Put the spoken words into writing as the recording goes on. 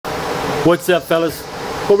What's up, fellas?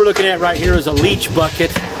 What we're looking at right here is a leach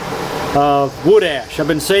bucket of wood ash. I've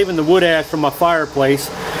been saving the wood ash from my fireplace,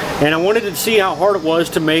 and I wanted to see how hard it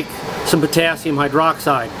was to make some potassium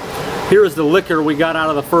hydroxide. Here is the liquor we got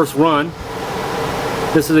out of the first run.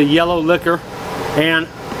 This is a yellow liquor, and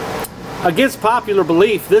against popular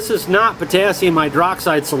belief, this is not potassium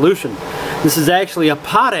hydroxide solution. This is actually a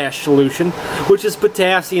potash solution, which is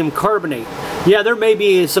potassium carbonate. Yeah, there may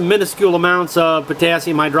be some minuscule amounts of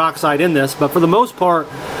potassium hydroxide in this, but for the most part,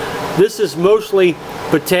 this is mostly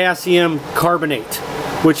potassium carbonate,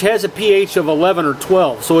 which has a pH of 11 or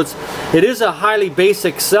 12. So it is a highly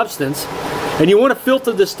basic substance, and you want to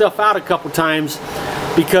filter this stuff out a couple times,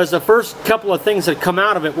 because the first couple of things that come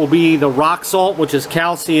out of it will be the rock salt, which is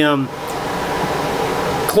calcium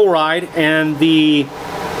chloride, and the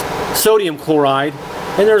sodium chloride.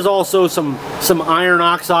 And there's also some iron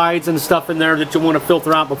oxides and stuff in there that you want to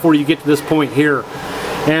filter out before you get to this point here.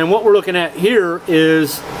 And what we're looking at here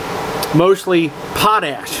is mostly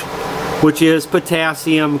potash, which is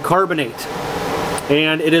potassium carbonate.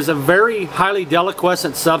 And it is a very highly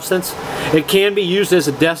deliquescent substance. It can be used as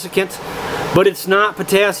a desiccant, but it's not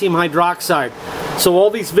potassium hydroxide. So all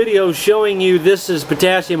these videos showing you this is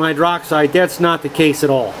potassium hydroxide, that's not the case at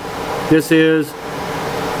all. This is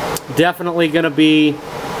definitely going to be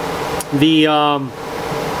the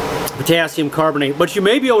potassium carbonate. But you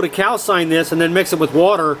may be able to calcine this and then mix it with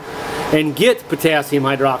water and get potassium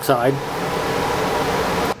hydroxide.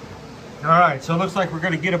 Alright, so it looks like we're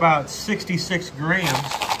going to get about 66 grams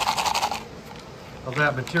of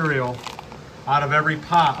that material out of every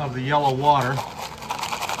pot of the yellow water.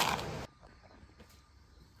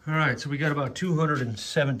 Alright, so we got about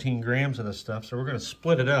 217 grams of this stuff, so we're going to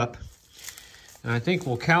split it up. And I think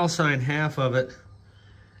we'll calcine half of it,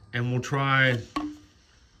 and we'll try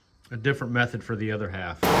a different method for the other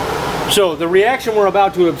half. So the reaction we're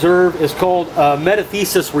about to observe is called a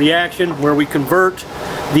metathesis reaction, where we convert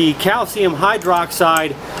the calcium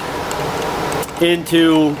hydroxide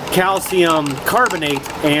into calcium carbonate,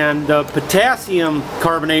 and the potassium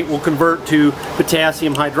carbonate will convert to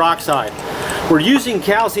potassium hydroxide. We're using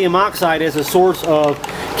calcium oxide as a source of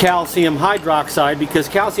calcium hydroxide because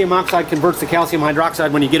calcium oxide converts to calcium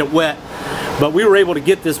hydroxide when you get it wet. But we were able to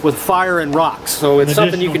get this with fire and rocks, so it's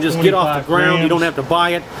something you can just get off the ground. Grams. You don't have to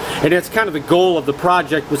buy it, and that's kind of the goal of the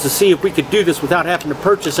project, was to see if we could do this without having to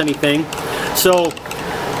purchase anything. So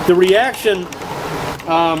the reaction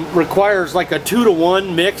requires like a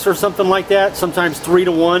 2-to-1 mix or something like that, sometimes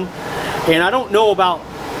 3-to-1, and I don't know about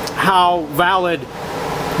how valid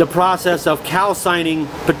the process of calcining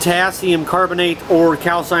potassium carbonate or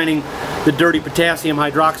calcining the dirty potassium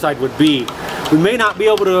hydroxide would be. We may not be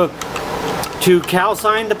able to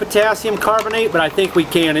calcine the potassium carbonate, but I think we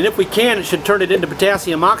can. And if we can, it should turn it into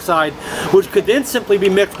potassium oxide, which could then simply be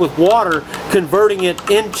mixed with water, converting it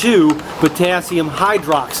into potassium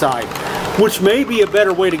hydroxide, which may be a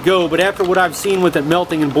better way to go, but after what I've seen with it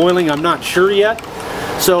melting and boiling, I'm not sure yet.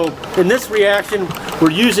 So in this reaction,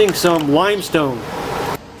 we're using some limestone.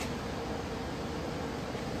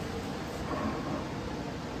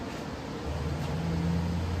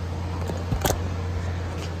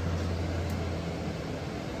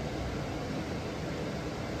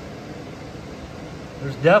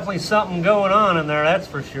 There's definitely something going on in there, that's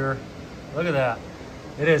for sure. Look at that.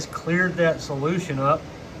 It has cleared that solution up.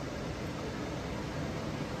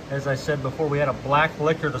 As I said before, we had a black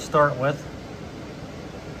liquor to start with.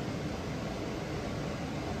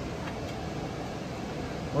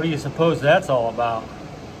 What do you suppose that's all about?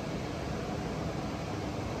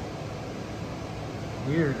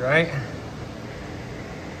 Weird, right?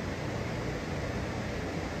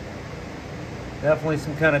 Definitely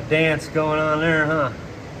some kind of dance going on there, huh?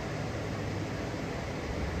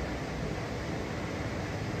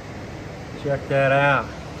 Check that out.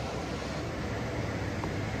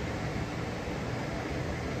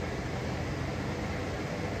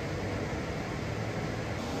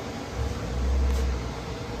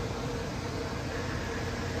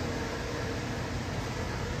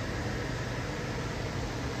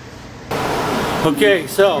 Okay,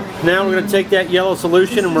 so now we're going to take that yellow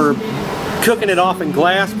solution and we're cooking it off in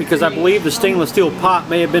glass, because I believe the stainless steel pot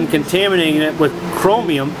may have been contaminating it with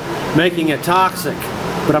chromium, making it toxic,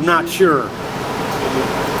 but I'm not sure.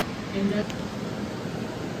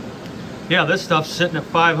 Yeah, this stuff's sitting at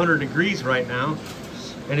 500 degrees right now,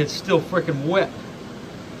 and it's still freaking wet.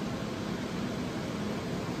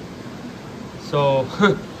 So,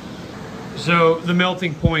 so the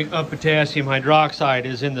melting point of potassium hydroxide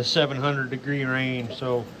is in the 700 degree range,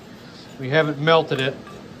 so we haven't melted it.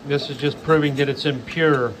 This is just proving that it's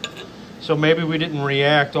impure. So maybe we didn't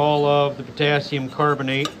react all of the potassium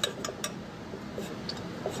carbonate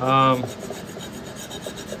I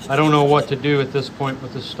don't know what to do at this point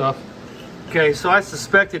with this stuff. Okay, so I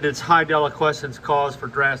suspected it's high deliquescence cause for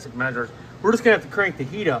drastic measures. We're just gonna have to crank the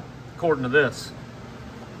heat up according to this.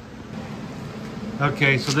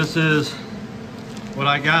 Okay, so this is what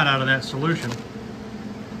I got out of that solution.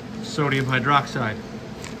 Sodium hydroxide.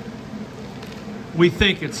 We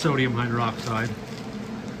think it's sodium hydroxide.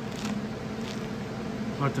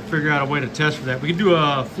 We'll have to figure out a way to test for that. We can do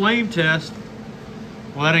a flame test.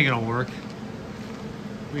 Well, that ain't gonna work.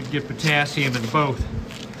 We can get potassium in both.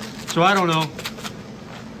 So I don't know.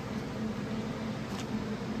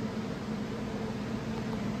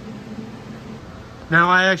 Now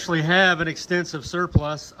I actually have an extensive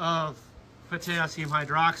surplus of potassium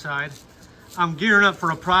hydroxide. I'm gearing up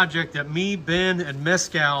for a project that me, Ben, and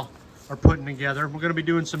Mescal are putting together. We're gonna be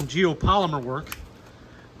doing some geopolymer work.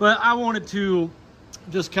 But I wanted to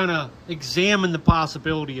just kind of examine the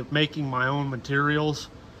possibility of making my own materials.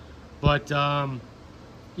 But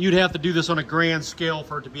you'd have to do this on a grand scale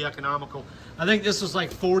for it to be economical. I think this was like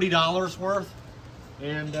 $40 worth.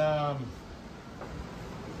 And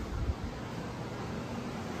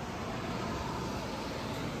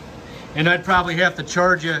I'd probably have to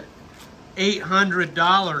charge you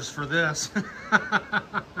 $800 for this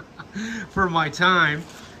for my time.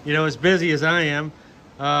 You know, as busy as I am,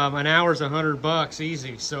 an hour's $100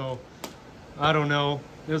 easy. So I don't know.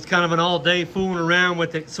 It was kind of an all-day fooling around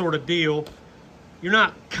with it sort of deal. You're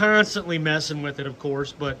not constantly messing with it, of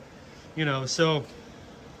course, but you know. So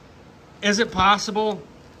is it possible?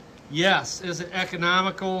 Yes. Is it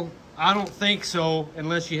economical? I don't think so,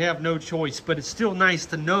 unless you have no choice. But it's still nice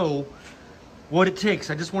to know what it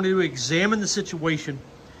takes. I just wanted to examine the situation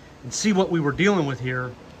and see what we were dealing with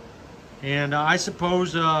here. And I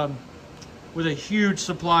suppose with a huge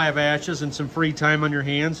supply of ashes and some free time on your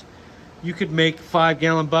hands, you could make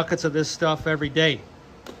 5-gallon buckets of this stuff every day.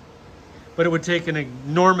 But it would take an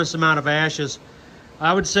enormous amount of ashes.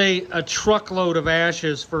 I would say a truckload of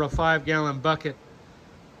ashes for a 5-gallon bucket.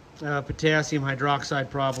 Potassium hydroxide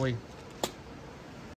probably.